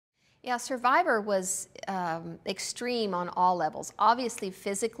Yeah, Survivor was extreme on all levels. Obviously,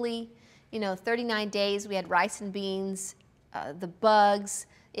 physically, 39 days, we had rice and beans, the bugs.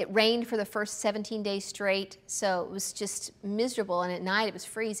 It rained for the first 17 days straight, so it was just miserable, and at night it was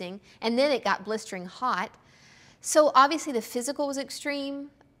freezing, and then it got blistering hot. So obviously the physical was extreme.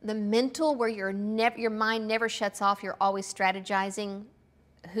 The mental, where your mind never shuts off, you're always strategizing.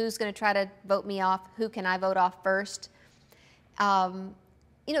 Who's going to try to vote me off? Who can I vote off first?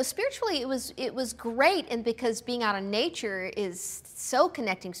 Spiritually, it was great, and because being out in nature is so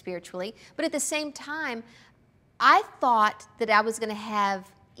connecting spiritually. But at the same time, I thought that I was going to have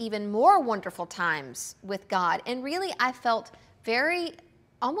even more wonderful times with God, and really, I felt very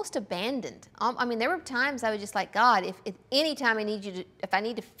almost abandoned. I mean, there were times I was just like, God, if any time I need you to, if I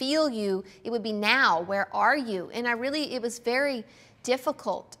need to feel you, it would be now. Where are you? And it was very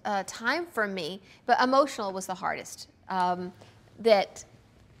difficult time for me, but emotional was the hardest. That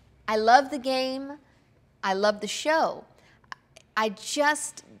I love the game, I love the show. I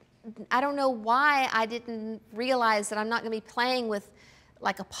don't know why I didn't realize that I'm not going to be playing with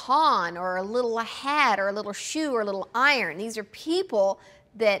like a pawn or a little hat or a little shoe or a little iron. These are people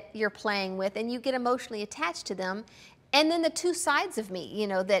that you're playing with, and you get emotionally attached to them. And then the two sides of me,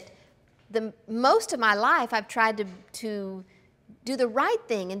 that most of my life I've tried to do the right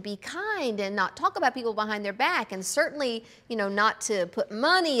thing and be kind and not talk about people behind their back, and certainly, not to put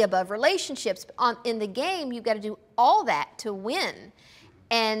money above relationships. In the game, you've got to do all that to win.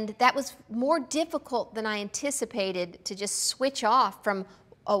 And that was more difficult than I anticipated, to just switch off from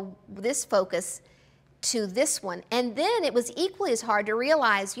this focus to this one. And then it was equally as hard to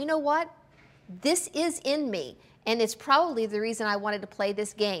realize, you know what? This is in me. And it's probably the reason I wanted to play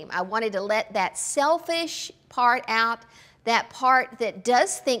this game. I wanted to let that selfish part out, that part that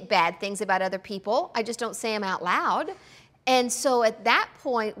does think bad things about other people. I just don't say them out loud. And so at that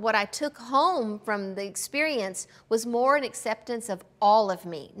point, what I took home from the experience was more an acceptance of all of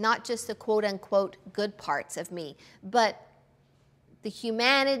me, not just the quote-unquote good parts of me, but the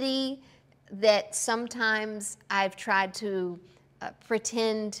humanity that sometimes I've tried to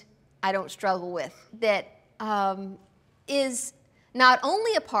pretend I don't struggle with, that is not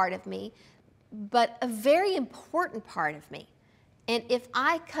only a part of me, but a very important part of me. And if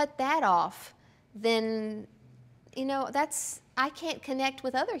I cut that off, then I can't connect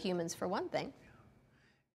with other humans, for one thing.